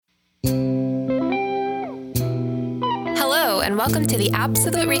and welcome to the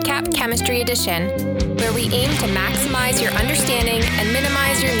APsolute RecAP Chemistry Edition, where we aim to maximize your understanding and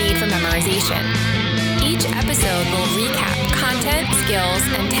minimize your need for memorization. Each episode will recap content, skills,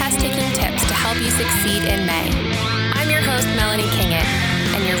 and test-taking tips to help you succeed in May. I'm your host, Melanie Kingett,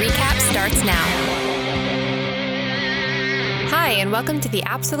 and your recap starts now. Hi, and welcome to the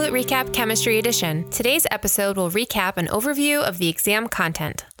APsolute RecAP Chemistry Edition. Today's episode will recap an overview of the exam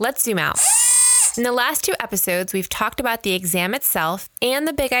content. Let's zoom out. In the last two episodes, we've talked about the exam itself and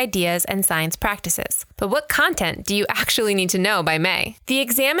the big ideas and science practices. But what content do you actually need to know by May? The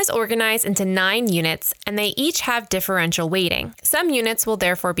exam is organized into 9 units, and they each have differential weighting. Some units will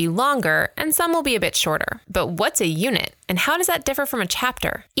therefore be longer, and some will be a bit shorter. But what's a unit? And how does that differ from a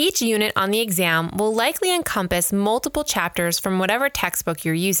chapter? Each unit on the exam will likely encompass multiple chapters from whatever textbook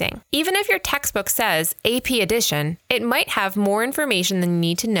you're using. Even if your textbook says AP Edition, it might have more information than you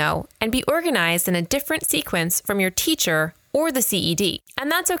need to know and be organized in a different sequence from your teacher or the CED.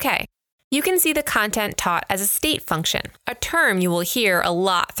 And that's okay. You can see the content taught as a state function, a term you will hear a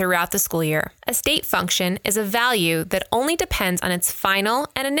lot throughout the school year. A state function is a value that only depends on its final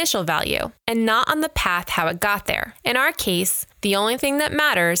and initial value, and not on the path how it got there. In our case, the only thing that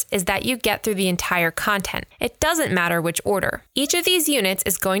matters is that you get through the entire content. It doesn't matter which order. Each of these units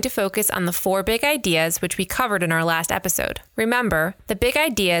is going to focus on the 4 big ideas which we covered in our last episode. Remember, the big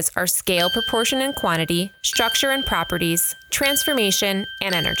ideas are scale, proportion, and quantity, structure and properties, transformation,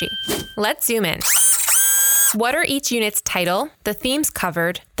 and energy. Let's zoom in. What are each unit's title, the themes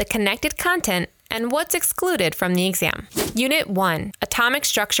covered, the connected content, and what's excluded from the exam? Unit 1, Atomic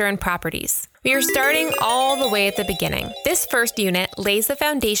Structure and Properties. We are starting all the way at the beginning. This first unit lays the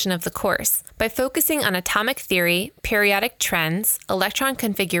foundation of the course by focusing on atomic theory, periodic trends, electron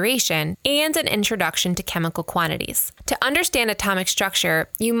configuration, and an introduction to chemical quantities. To understand atomic structure,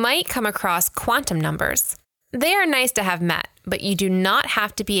 you might come across quantum numbers. They are nice to have met, but you do not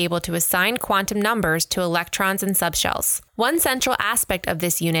have to be able to assign quantum numbers to electrons and subshells. One central aspect of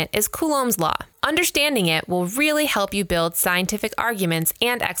this unit is Coulomb's law. Understanding it will really help you build scientific arguments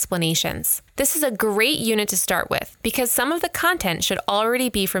and explanations. This is a great unit to start with because some of the content should already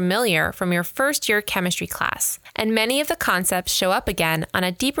be familiar from your first-year chemistry class, and many of the concepts show up again on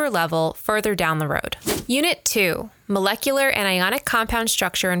a deeper level further down the road. Unit 2, Molecular and Ionic Compound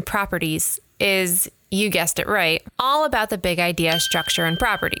Structure and Properties, is, you guessed it right, all about the big idea, structure, and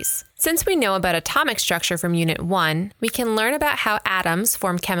properties. Since we know about atomic structure from Unit 1, we can learn about how atoms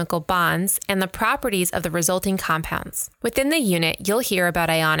form chemical bonds and the properties of the resulting compounds. Within the unit, you'll hear about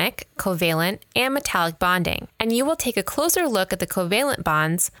ionic, covalent, and metallic bonding, and you will take a closer look at the covalent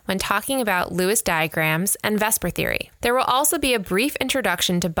bonds when talking about Lewis diagrams and VSEPR theory. There will also be a brief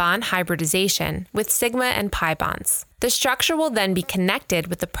introduction to bond hybridization with sigma and pi bonds. The structure will then be connected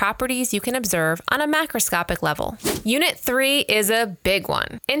with the properties you can observe on a macroscopic level. Unit 3 is a big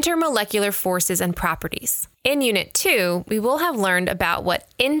one, intermolecular forces and properties. In Unit 2, we will have learned about what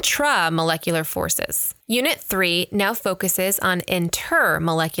intramolecular forces. Unit 3 now focuses on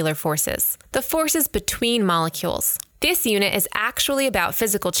intermolecular forces, the forces between molecules. This unit is actually about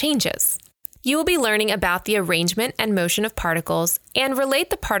physical changes. You will be learning about the arrangement and motion of particles and relate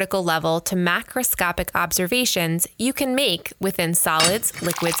the particle level to macroscopic observations you can make within solids,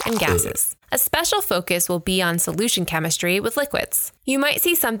 liquids, and gases. A special focus will be on solution chemistry with liquids. You might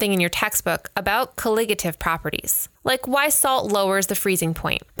see something in your textbook about colligative properties, like why salt lowers the freezing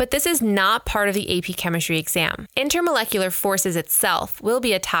point, but this is not part of the AP Chemistry exam. Intermolecular forces itself will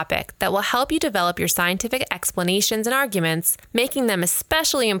be a topic that will help you develop your scientific explanations and arguments, making them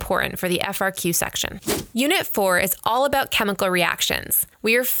especially important for the FRQ section. Unit 4 is all about chemical reactions.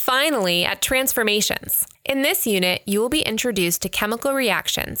 We are finally at transformations. In this unit, you will be introduced to chemical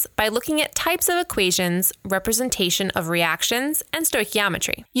reactions by looking at types of equations, representation of reactions, and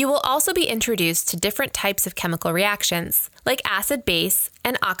stoichiometry. You will also be introduced to different types of chemical reactions, like acid-base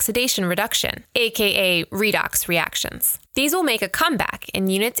and oxidation-reduction, aka redox reactions. These will make a comeback in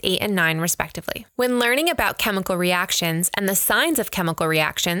Units 8 and 9 respectively. When learning about chemical reactions and the signs of chemical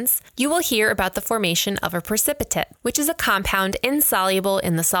reactions, you will hear about the formation of a precipitate, which is a compound insoluble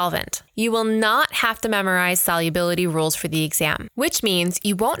in the solvent. You will not have to memorize solubility rules for the exam, which means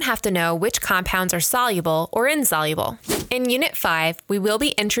you won't have to know which compounds are soluble or insoluble. In Unit 5, we will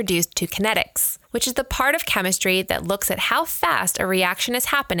be introduced to kinetics, which is the part of chemistry that looks at how fast a reaction is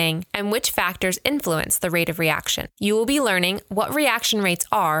happening and which factors influence the rate of reaction. You will be learning what reaction rates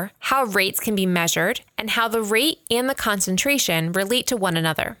are, how rates can be measured, and how the rate and the concentration relate to one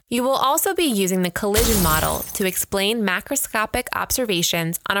another. You will also be using the collision model to explain macroscopic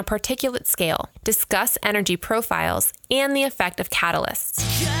observations on a particulate scale, discuss energy profiles, and the effect of catalysts.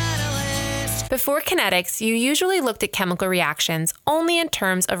 Before kinetics, you usually looked at chemical reactions only in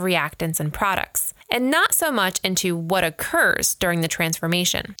terms of reactants and products, and not so much into what occurs during the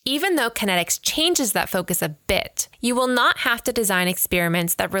transformation. Even though kinetics changes that focus a bit, you will not have to design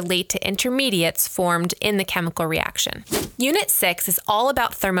experiments that relate to intermediates formed in the chemical reaction. Unit 6 is all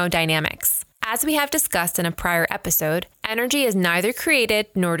about thermodynamics. As we have discussed in a prior episode, energy is neither created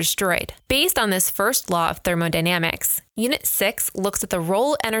nor destroyed. Based on this first law of thermodynamics, Unit 6 looks at the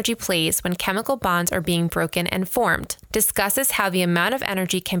role energy plays when chemical bonds are being broken and formed, discusses how the amount of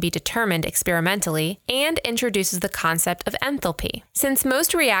energy can be determined experimentally, and introduces the concept of enthalpy. Since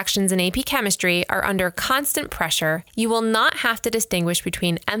most reactions in AP chemistry are under constant pressure, you will not have to distinguish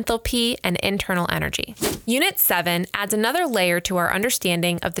between enthalpy and internal energy. Unit 7 adds another layer to our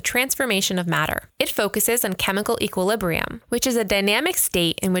understanding of the transformation of matter. It focuses on chemical equilibrium, which is a dynamic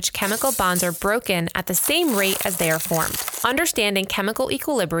state in which chemical bonds are broken at the same rate as they are formed. Understanding chemical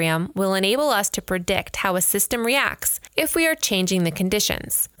equilibrium will enable us to predict how a system reacts if we are changing the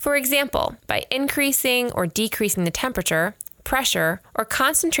conditions. For example, by increasing or decreasing the temperature, pressure, or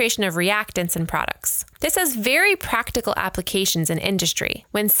concentration of reactants and products. This has very practical applications in industry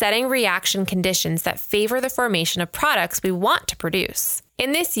when setting reaction conditions that favor the formation of products we want to produce.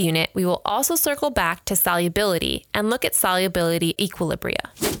 In this unit, we will also circle back to solubility and look at solubility equilibria.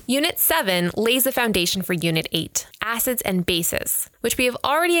 Unit 7 lays the foundation for Unit 8, acids and bases, which we have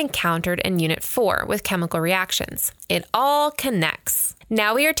already encountered in Unit 4 with chemical reactions. It all connects.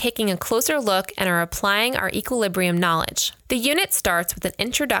 Now we are taking a closer look and are applying our equilibrium knowledge. The unit starts with an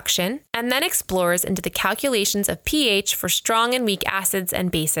introduction and then explores into the calculations of pH for strong and weak acids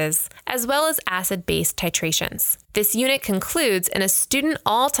and bases, as well as acid-base titrations. This unit concludes in a student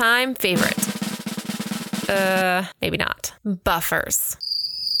all-time favorite. Maybe not. Buffers.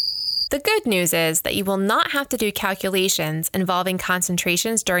 The good news is that you will not have to do calculations involving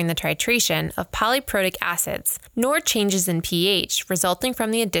concentrations during the titration of polyprotic acids, nor changes in pH resulting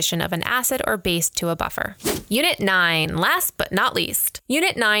from the addition of an acid or base to a buffer. Unit 9, last but not least.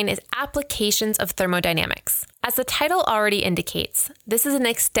 Unit 9 is applications of thermodynamics. As the title already indicates, this is an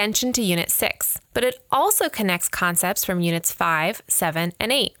extension to Unit 6, but it also connects concepts from Units 5, 7,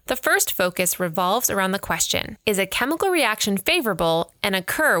 and 8. The first focus revolves around the question, is a chemical reaction favorable and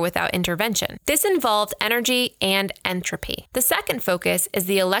occur without intervention? This involved energy and entropy. The second focus is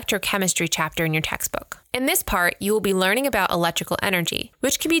the electrochemistry chapter in your textbook. In this part, you will be learning about electrical energy,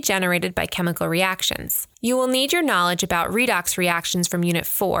 which can be generated by chemical reactions. You will need your knowledge about redox reactions from Unit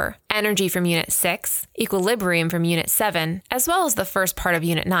 4, energy from Unit 6, equilibrium from Unit 7, as well as the first part of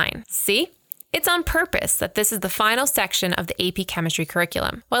Unit 9. See? It's on purpose that this is the final section of the AP Chemistry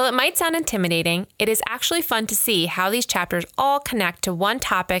curriculum. While it might sound intimidating, it is actually fun to see how these chapters all connect to one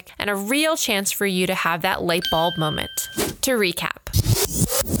topic and a real chance for you to have that light bulb moment. To recap,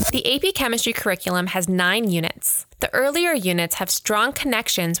 the AP Chemistry curriculum has 9 units. The earlier units have strong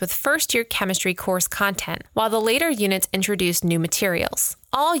connections with first-year chemistry course content, while the later units introduce new materials.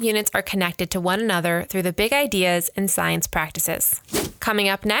 All units are connected to one another through the big ideas and science practices. Coming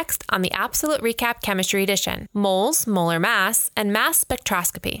up next on the APsolute RecAP Chemistry Edition, moles, molar mass, and mass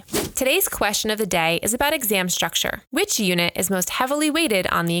spectroscopy. Today's question of the day is about exam structure. Which unit is most heavily weighted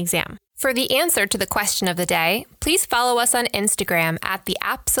on the exam? For the answer to the question of the day, please follow us on Instagram at the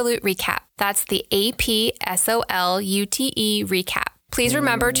APsolute RecAP. That's the APsolute RecAP. Please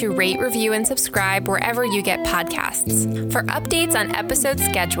remember to rate, review, and subscribe wherever you get podcasts. For updates on episode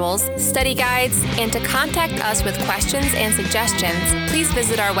schedules, study guides, and to contact us with questions and suggestions, please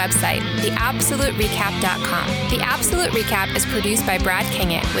visit our website, theabsoluterecap.com. The APsolute RecAP is produced by Brad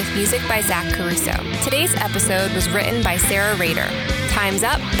Kingett with music by Zach Caruso. Today's episode was written by Sarah Rader. Time's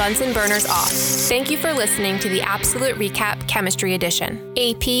up, Bunsen burners off. Thank you for listening to the APsolute RecAP Chemistry Edition.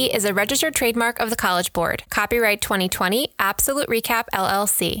 AP is a registered trademark of the College Board. Copyright 2020, APsolute RecAP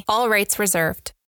LLC. All rights reserved.